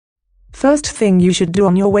First thing you should do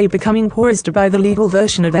on your way becoming poor is to buy the legal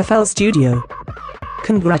version of FL Studio.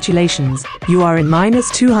 Congratulations, you are in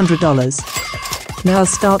 -$200. Now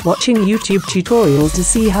start watching YouTube tutorials to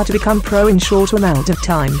see how to become pro in short amount of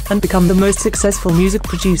time and become the most successful music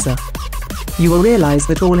producer. You will realize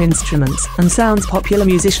that all instruments and sounds popular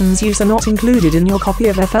musicians use are not included in your copy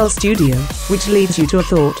of FL Studio, which leads you to a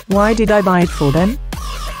thought, why did I buy it for then?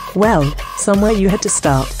 Well, somewhere you had to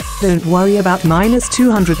start. Don't worry about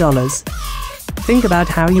 -$200. Think about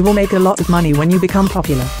how you will make a lot of money when you become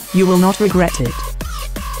popular. You will not regret it.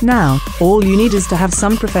 Now, all you need is to have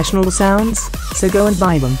some professional sounds, so go and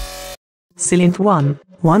buy them. Sylinth 1,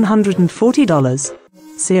 $140.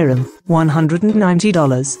 Serum,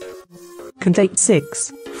 $190. Contate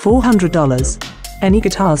 6, $400. Any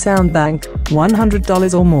guitar sound bank,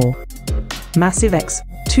 $100 or more. Massive X,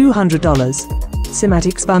 $200.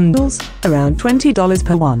 Cymatics bundles, around $20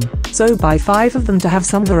 per one, so buy 5 of them to have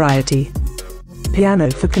some variety.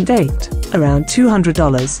 Piano for Contate, around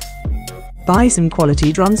 $200. Buy some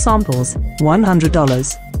quality drum samples,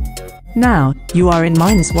 $100. Now, you are in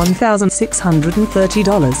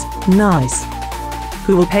 -$1,630. Nice.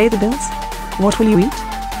 Who will pay the bills? What will you eat?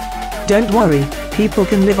 Don't worry, people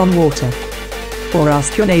can live on water. Or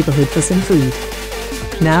ask your neighborhood for some food.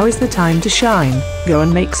 Now is the time to shine, go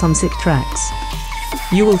and make some sick tracks.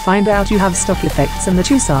 You will find out you have stock effects and that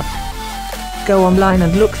you suck. Go online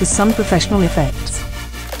and look for some professional effects.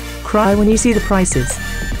 Cry when you see the prices.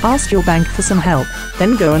 Ask your bank for some help,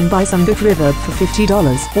 then go and buy some good reverb for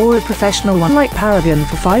 $50 or a professional one like Paragon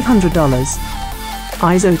for $500.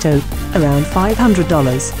 Isotope, around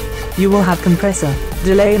 $500. You will have compressor,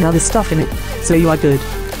 delay and other stuff in it, so you are good.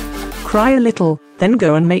 Cry a little, then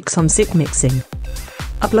go and make some sick mixing.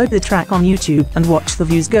 Upload the track on YouTube and watch the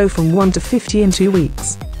views go from 1 to 50 in 2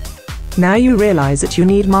 weeks. Now you realize that you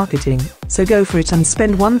need marketing, so go for it and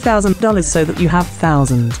spend $1,000 so that you have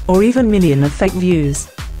 1,000 or even million of fake views.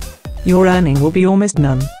 Your earning will be almost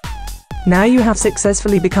none. Now you have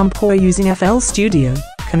successfully become poor using FL Studio.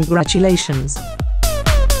 Congratulations.